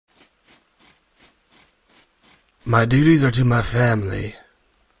My duties are to my family.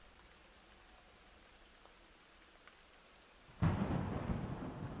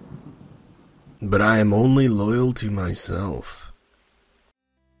 But I am only loyal to myself.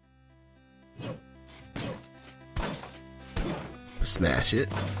 Smash it.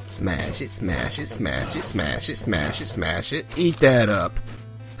 Smash it, smash it, smash it, smash it, smash it, smash it. Eat that up.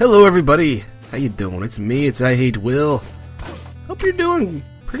 Hello everybody. How you doing? It's me, it's IHateWill. Hope you're doing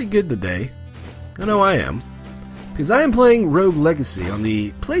pretty good today. I know I am. Because I am playing Rogue Legacy on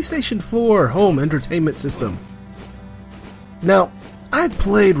the PlayStation 4 home entertainment system. Now, I've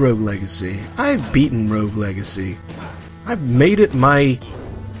played Rogue Legacy. I've beaten Rogue Legacy. I've made it my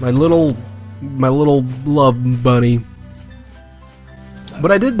little love bunny.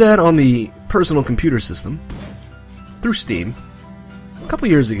 But I did that on the personal computer system through Steam a couple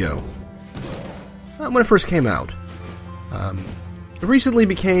years ago when it first came out. It recently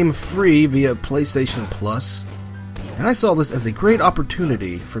became free via PlayStation Plus, and I saw this as a great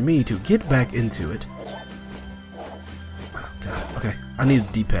opportunity for me to get back into it. Oh god, okay, I need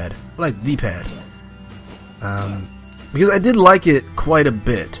the D-pad. I like the D-pad. Because I did like it quite a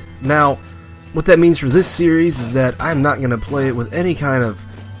bit. Now, what that means for this series is that I'm not going to play it with any kind of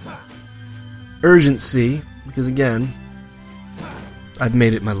urgency, because again, I've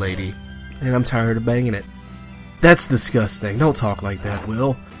made it my lady, and I'm tired of banging it. That's disgusting. Don't talk like that,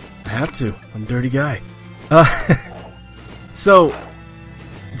 Will. I have to. I'm a dirty guy. So,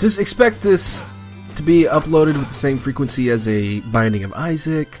 just expect this to be uploaded with the same frequency as a Binding of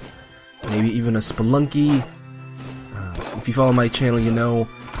Isaac, maybe even a Spelunky. If you follow my channel, you know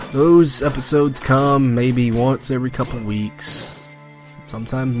those episodes come maybe once every couple weeks.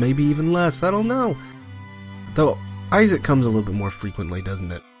 Sometimes maybe even less, I don't know. Though, Isaac comes a little bit more frequently,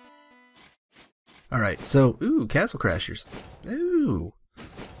 doesn't it? Alright, so, ooh, Castle Crashers. Ooh.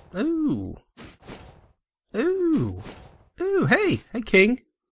 Ooh. Ooh. Ooh, hey! Hey, King!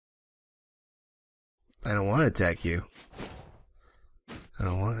 I don't want to attack you. I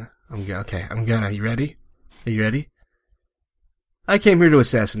don't want to. Okay, I'm gonna. You ready? Are you ready? I came here to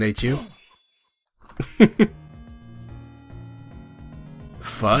assassinate you.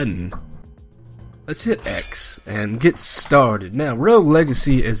 Fun. Let's hit X and get started. Now, Rogue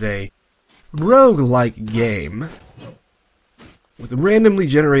Legacy is a roguelike game with randomly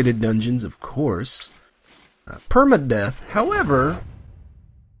generated dungeons, of course. Permadeath. However,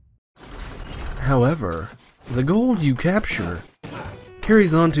 the gold you capture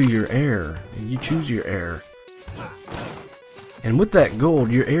carries on to your heir, and you choose your heir. And with that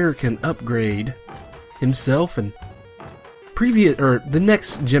gold, your heir can upgrade himself and the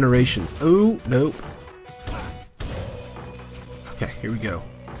next generations. Oh, nope. Okay, here we go.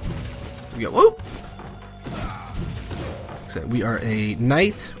 Here we go. Whoop! So we are a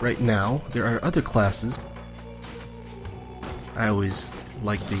knight right now. There are other classes. I always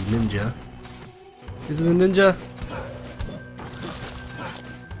like the ninja. Is it a ninja?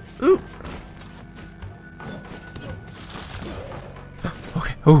 Ooh!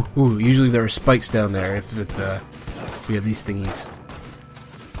 Okay. Ooh. Usually there are spikes down there if we have these thingies.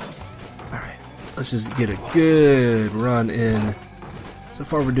 Alright. Let's just get a good run in. So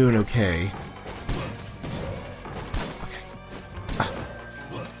far we're doing okay.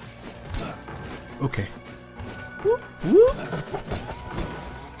 Okay. Whoop, whoop.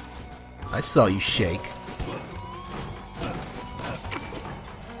 I saw you shake.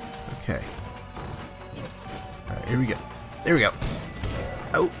 Okay. Alright, here we go. There we go.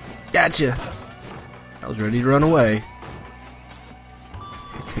 Oh, gotcha. I was ready to run away.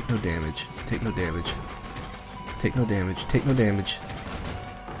 Okay, take no damage. Take no damage. Take no damage. Take no damage.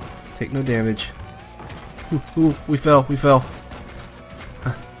 Take no damage. Ooh, we fell. We fell.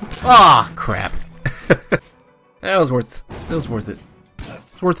 Ah, crap. That was worth it.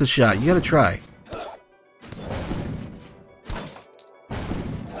 It's worth a shot. You gotta try.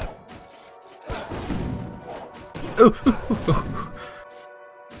 Oh.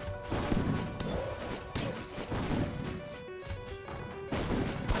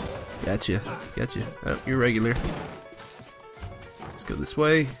 Gotcha. Oh, you're regular. Let's go this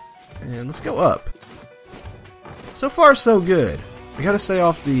way, and let's go up. So far, so good. I gotta stay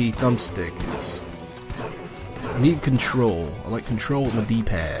off the thumbstick. I need control. I like control with my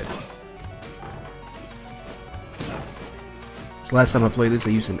D-pad. So last time I played this, I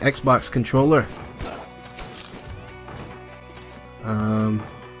used an Xbox controller.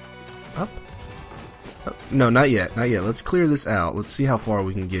 Up? Oh, no, not yet. Not yet. Let's clear this out. Let's see how far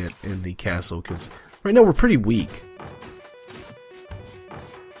we can get in the castle, because right now we're pretty weak.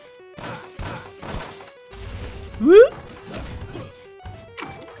 Woo!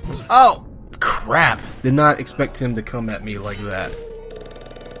 Oh, crap. Did not expect him to come at me like that.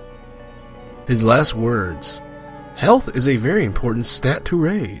 His last words. Health is a very important stat to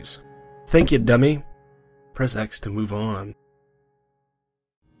raise. Thank you, dummy. Press X to move on.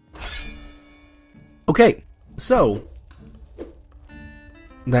 Okay, so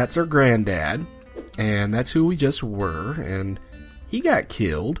that's our granddad, and that's who we just were, and he got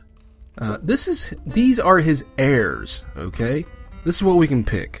killed. These are his heirs, okay? This is what we can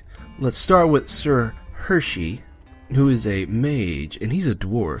pick. Let's start with Sir Hershey, who is a mage, and he's a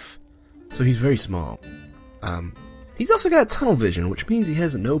dwarf, so he's very small. He's also got tunnel vision, which means he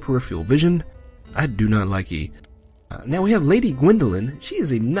has no peripheral vision. I do not like he. Now we have Lady Gwendolyn. She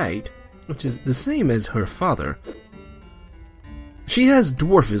is a knight, which is the same as her father. She has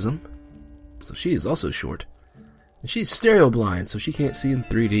dwarfism, so she is also short. And she's stereo blind, so she can't see in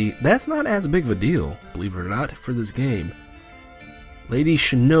 3D. That's not as big of a deal, believe it or not, for this game. Lady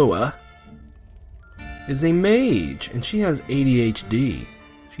Shanoa is a mage, and she has ADHD.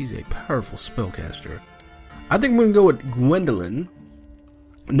 She's a powerful spellcaster. I think we're going to go with Gwendolyn.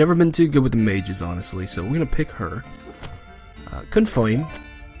 Never been too good with the mages, honestly, so we're going to pick her. Confirm.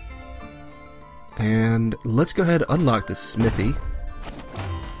 And let's go ahead and unlock this smithy.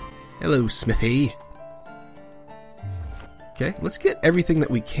 Hello, smithy. Okay, let's get everything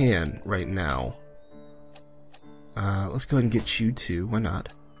that we can right now. Let's go ahead and get you too. Why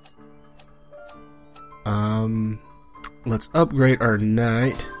not? Let's upgrade our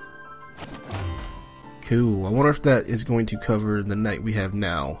knight. Cool. I wonder if that is going to cover the knight we have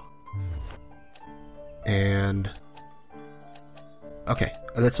now. And okay,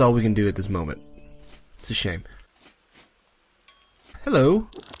 that's all we can do at this moment. It's a shame. Hello.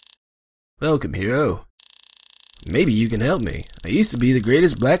 Welcome, hero. Maybe you can help me. I used to be the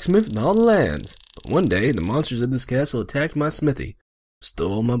greatest blacksmith in all the lands, but one day the monsters of this castle attacked my smithy,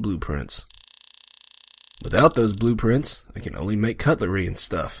 stole my blueprints. Without those blueprints, I can only make cutlery and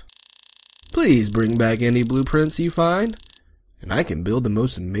stuff. Please bring back any blueprints you find, and I can build the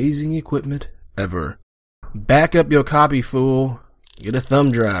most amazing equipment ever. Back up your copy, fool. Get a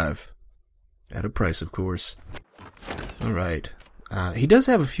thumb drive. At a price, of course. Alright. He does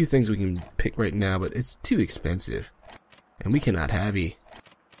have a few things we can pick right now, but it's too expensive. And we cannot have he.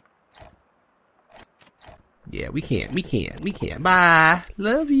 Yeah, we can't. Bye.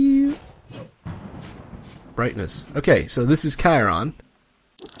 Love you. Brightness. Okay, so this is Chiron.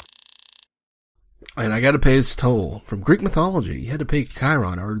 And I gotta pay his toll. From Greek mythology, you had to pay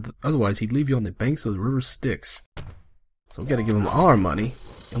Chiron, or otherwise he'd leave you on the banks of the river Styx. So we gotta give him all our money,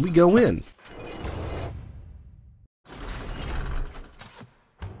 and we go in.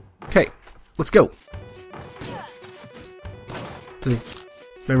 Okay, let's go. See,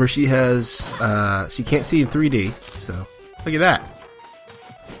 remember she has, she can't see in 3D, so look at that.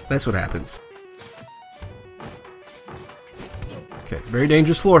 That's what happens. Okay, very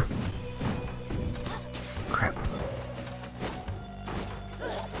dangerous floor. Crap.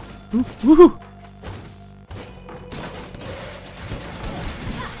 Ooh, woohoo!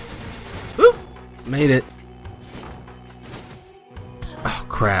 Ooh! Made it. Oh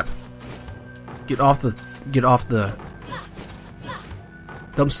crap. Get off the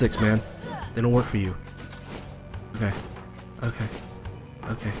thumbsticks, man. They don't work for you. Okay.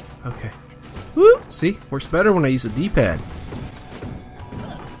 Okay. Woo! See? Works better when I use a D-pad.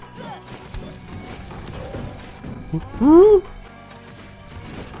 Woo!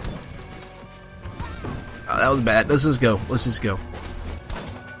 Oh, that was bad. Let's just go.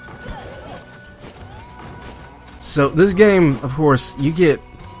 So this game, of course, you get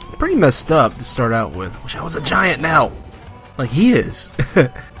pretty messed up to start out with. Wish I was a giant now, like he is.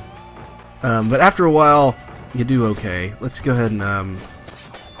 But after a while, you do okay. Let's go ahead and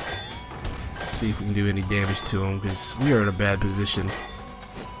see if we can do any damage to him, because we are in a bad position.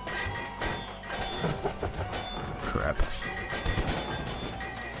 Crap.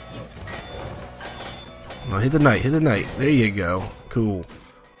 Oh, hit the knight. There you go. Cool.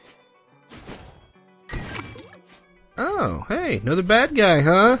 Oh, hey, another bad guy,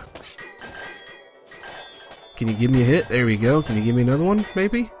 huh? Can you give me a hit? There we go. Can you give me another one,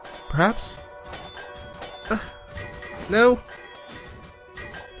 maybe? Perhaps? No?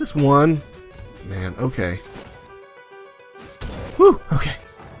 Just one? Man, okay. Whew, okay.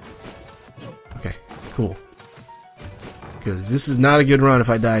 Okay, cool. Because this is not a good run if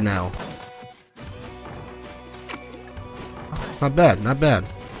I die now. Oh, not bad.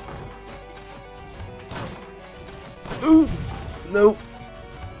 Ooh! No!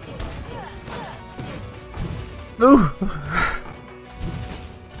 No!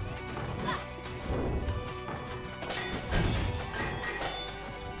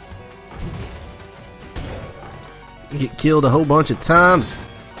 Get killed a whole bunch of times.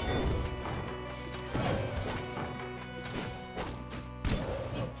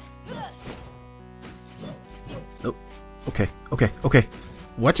 Oh, okay, okay, okay.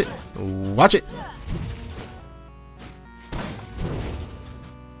 Watch it. Watch it.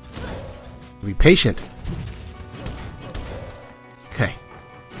 Be patient. Okay.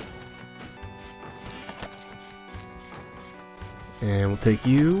 And we'll take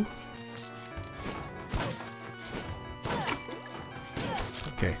you.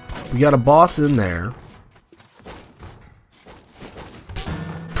 Okay. We got a boss in there.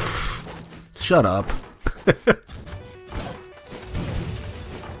 Shut up.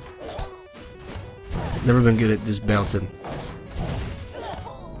 Never been good at just bouncing.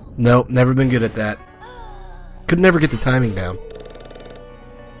 Nope, never been good at that. Could never get the timing down.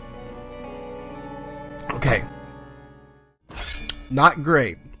 Okay. Not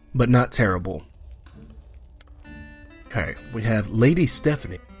great, but not terrible. Okay, we have Lady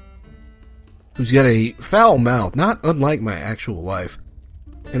Stephanie, who's got a foul mouth, not unlike my actual wife,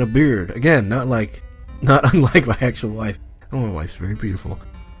 and a beard. Again, not unlike my actual wife. Oh, my wife's very beautiful.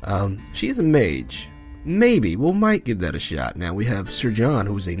 She is a mage. Maybe we might give that a shot. Now we have Sir John,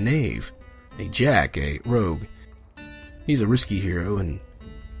 who's a knave, a jack, a rogue. He's a risky hero, and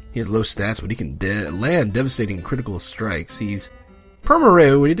he has low stats, but he can land devastating critical strikes. He's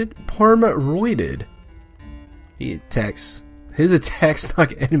permaroided. He attacks. His attacks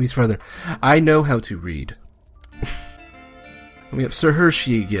knock enemies further. I know how to read. We have Sir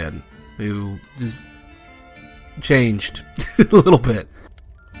Hershey again, who just changed a little bit.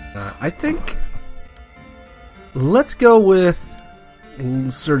 I think. Let's go with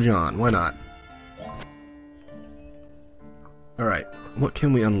Sir John. Why not? Alright. What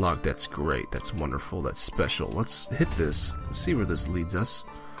can we unlock? That's great. That's wonderful. That's special. Let's hit this. Let's see where this leads us.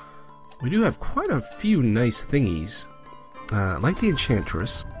 We do have quite a few nice thingies. Like the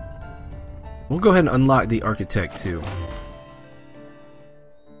Enchantress. We'll go ahead and unlock the Architect too.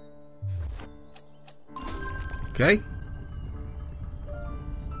 Okay.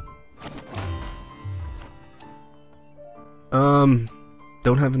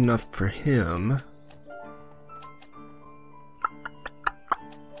 Don't have enough for him.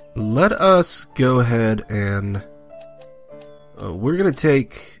 Let us go ahead and we're gonna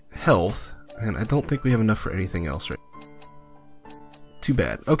take health, and I don't think we have enough for anything else right. Too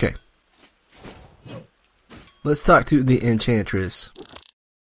bad. Okay. Let's talk to the Enchantress.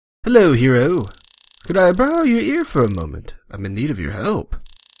 Hello, hero. Could I borrow your ear for a moment? I'm in need of your help.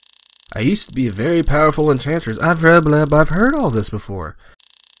 I used to be a very powerful enchantress. I've heard all this before.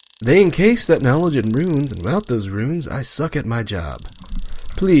 They encase that knowledge in runes, and without those runes, I suck at my job.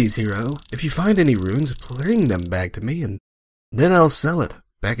 Please, hero, if you find any runes, bring them back to me, and then I'll sell it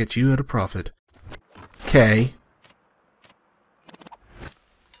back at you at a profit. Okay.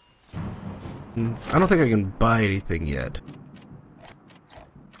 I don't think I can buy anything yet.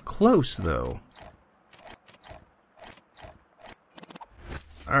 Close, though.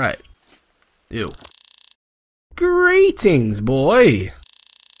 Alright. Ew. Greetings, boy!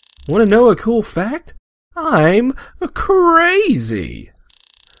 Want to know a cool fact? I'm crazy!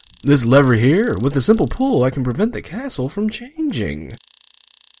 This lever here, with a simple pull, I can prevent the castle from changing.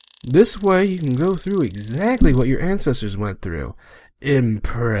 This way you can go through exactly what your ancestors went through.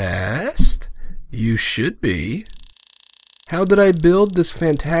 Impressed? You should be. How did I build this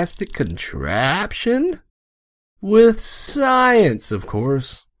fantastic contraption? With science, of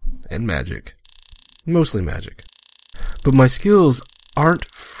course. And magic. Mostly magic. But my skills aren't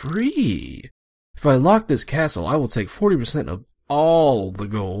free. If I lock this castle, I will take 40% of all the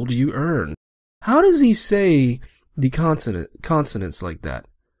gold you earn. How does he say the consonants like that?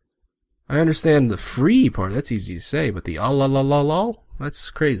 I understand the free part, that's easy to say, but the all, that's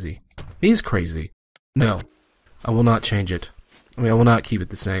crazy. He's crazy. No, I will not change it. I will not keep it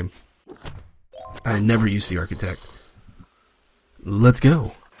the same. I never use the Architect. Let's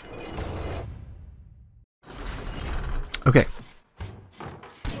go. Okay.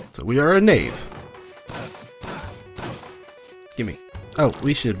 So we are a knave. Gimme. Oh,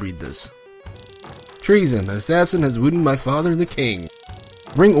 we should read this. Treason. An assassin has wounded my father, the king.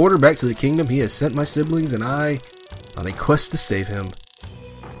 Bring order back to the kingdom. He has sent my siblings and I on a quest to save him.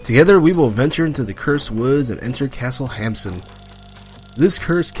 Together we will venture into the cursed woods and enter Castle Hampson. This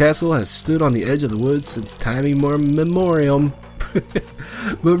cursed castle has stood on the edge of the woods since time immemorial.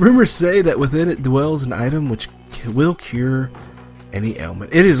 But rumors say that within it dwells an item which will cure any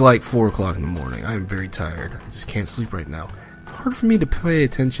ailment. It is like 4 o'clock in the morning. I am very tired. I just can't sleep right now. It's hard for me to pay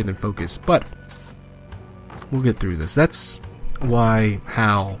attention and focus, but we'll get through this. That's Why?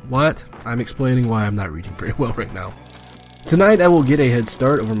 How? What? I'm explaining why I'm not reading very well right now. Tonight I will get a head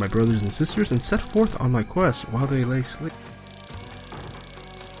start over my brothers and sisters and set forth on my quest while they lay sleep.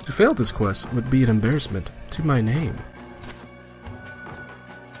 To fail this quest would be an embarrassment to my name.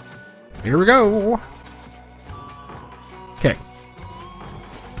 Here we go! Okay.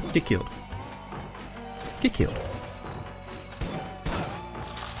 Get killed. Get killed.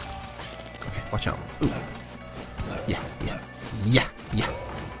 Okay, watch out. Ooh. Yeah.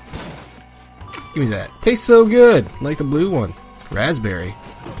 Give me that. Tastes so good! Like the blue one. Raspberry.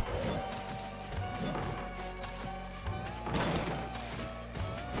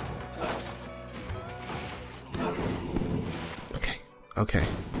 Okay.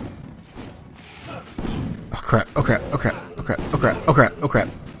 Oh crap, oh crap, oh crap, oh crap, oh crap, oh crap, oh crap.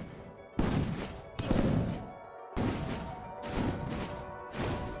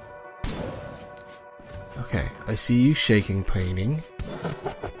 Okay, I see you shaking, painting.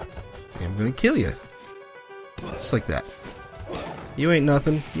 Okay, I'm gonna kill you. Just like that. You ain't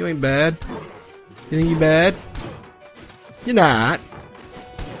nothing. You ain't bad. You think you bad? You're not.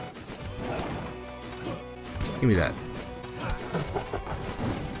 Give me that.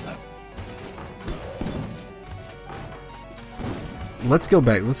 Let's go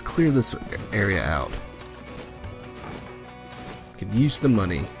back. Let's clear this area out. Could use the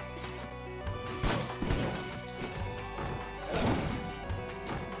money.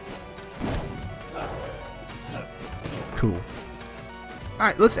 Cool.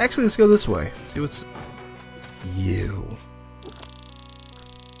 Alright, let's go this way. See what's... You.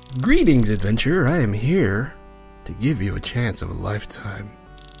 Greetings, adventurer. I am here to give you a chance of a lifetime.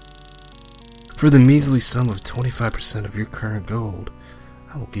 For the measly sum of 25% of your current gold,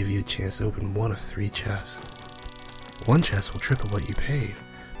 I will give you a chance to open one of 3 chests. One chest will triple what you paid,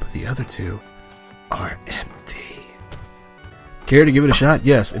 but the other 2 are empty. Care to give it a shot?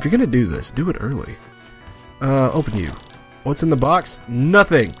 Yes. If you're gonna do this, do it early. Open you. What's in the box?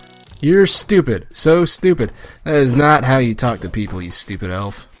 Nothing. You're stupid. So stupid. That is not how you talk to people, you stupid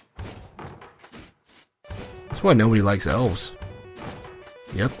elf. That's why nobody likes elves.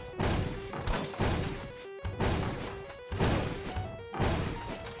 Yep.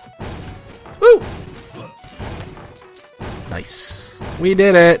 Woo! Nice. We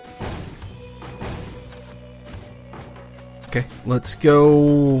did it. Okay, let's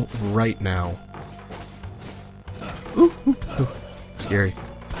go right now. Ooh, ooh, ooh. Scary.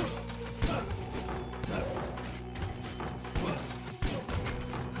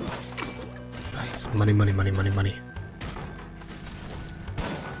 Nice. Money, money, money, money, money.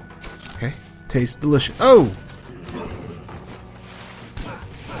 Okay. Tastes delicious. Oh!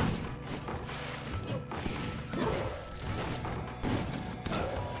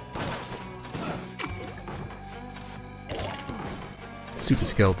 Stupid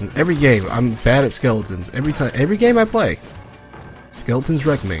skeletons. Every game, I'm bad at skeletons. Every game I play, skeletons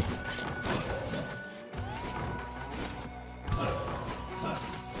wreck me.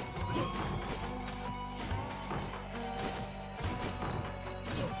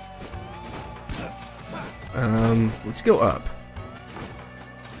 Let's go up.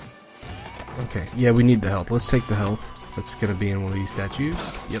 Okay, yeah, we need the health. Let's take the health. That's gonna be in one of these statues.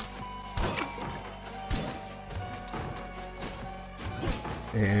 Yep.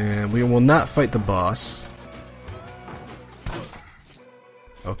 And we will not fight the boss.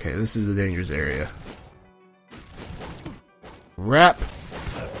 Okay, this is the dangerous area. Wrap!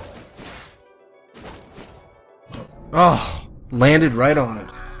 Oh, landed right on it.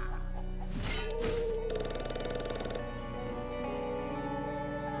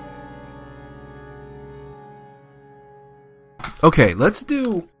 Okay, let's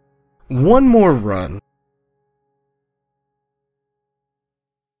do one more run.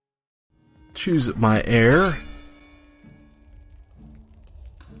 Choose my heir.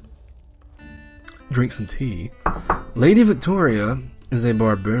 Drink some tea. Lady Victoria is a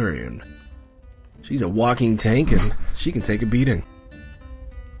barbarian. She's a walking tank and she can take a beating.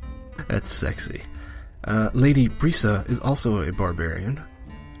 That's sexy. Lady Brisa is also a barbarian.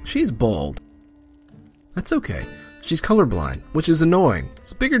 She's bald. That's okay. She's colorblind, which is annoying.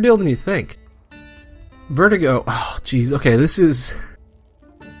 It's a bigger deal than you think. Vertigo. Oh, jeez. Okay, this is...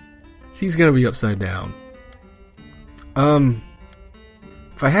 She's gonna be upside down.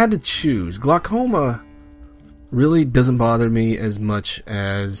 If I had to choose, glaucoma really doesn't bother me as much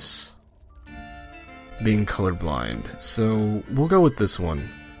as being colorblind. So we'll go with this one.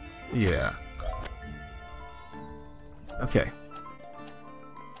 Yeah. Okay.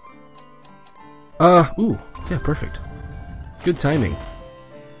 Ooh, yeah, perfect. Good timing.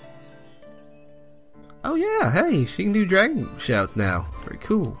 Oh yeah, hey, she can do dragon shouts now. Very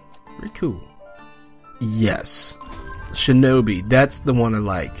cool. Very cool. Yes. Shinobi, that's the one I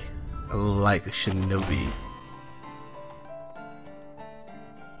like. I like a Shinobi.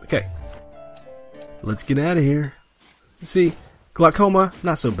 Okay. Let's get out of here. See, Glaucoma,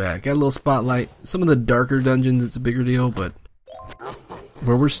 not so bad. Got a little spotlight. Some of the darker dungeons, it's a bigger deal, but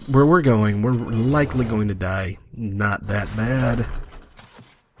where we're going, we're likely going to die. Not that bad.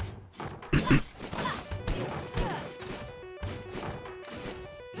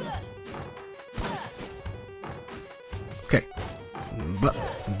 Okay. Bop,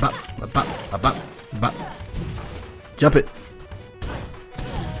 bop, bop, bop, bop, bop. Jump it.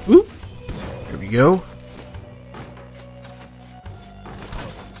 Woo. There we go.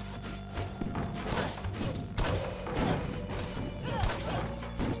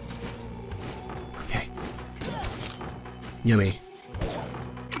 Okay. Yummy.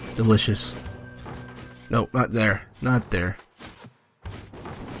 Delicious. No, not there. Not there.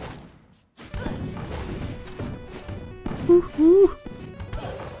 Woo-hoo.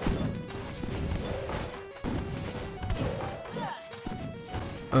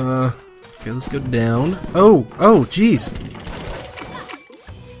 Okay, let's go down. Oh, jeez.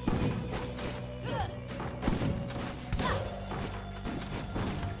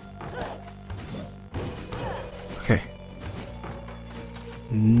 Okay.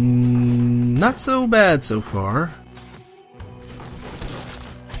 Not so bad so far.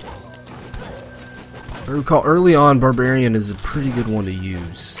 I recall early on, Barbarian is a pretty good one to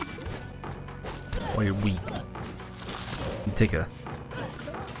use while you're weak. You take a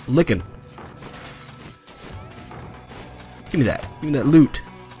licking. Give me that. Give me that loot.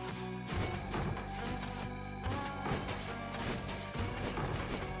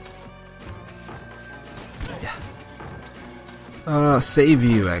 Yeah. Save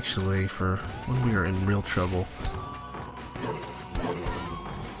you actually for when we are in real trouble.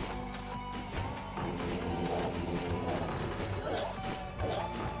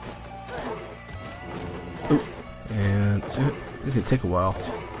 And it could take a while.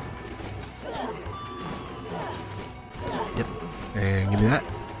 Yep. And give me that.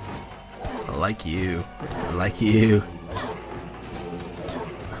 I like you. I like you.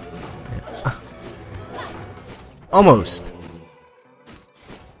 Almost.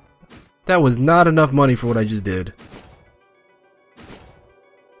 That was not enough money for what I just did.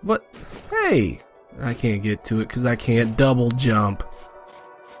 What? Hey! I can't get to it because I can't double jump.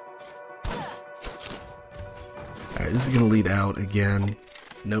 Alright, this is going to lead out again.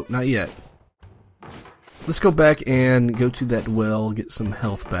 Nope, not yet. Let's go back and go to that well, get some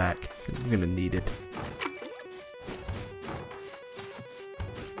health back. We're going to need it.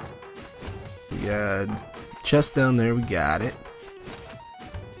 We got chest down there, we got it.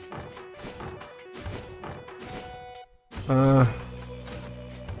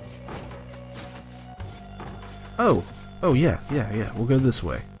 Oh yeah, we'll go this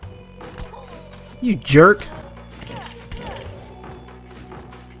way. You jerk!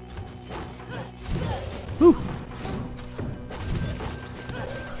 Whew.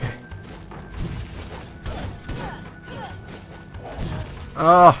 Okay.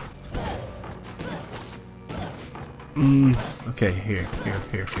 Oh. Okay, here.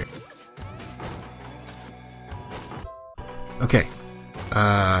 Okay.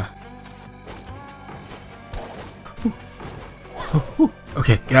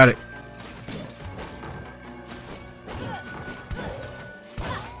 Okay, got it.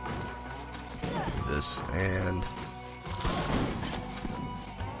 This, and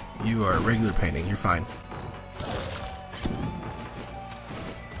you are a regular painting. You're fine.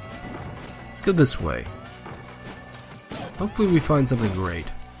 Let's go this way. Hopefully we find something great.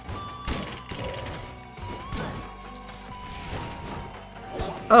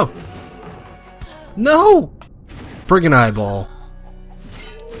 Oh! No! Friggin' eyeball.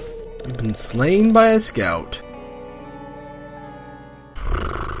 You've been slain by a scout.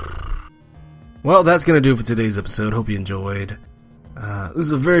 Well, that's gonna do it for today's episode. Hope you enjoyed. This is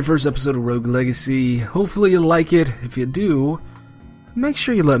the very first episode of Rogue Legacy. Hopefully you like it. If you do, make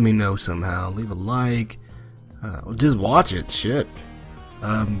sure you let me know somehow. Leave a like. Or just watch it. Shit.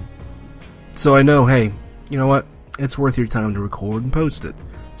 So I know, hey, you know what? It's worth your time to record and post it.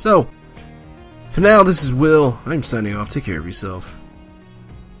 So, for now, this is Will. I'm signing off. Take care of yourself.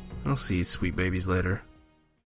 I'll see you sweet babies later.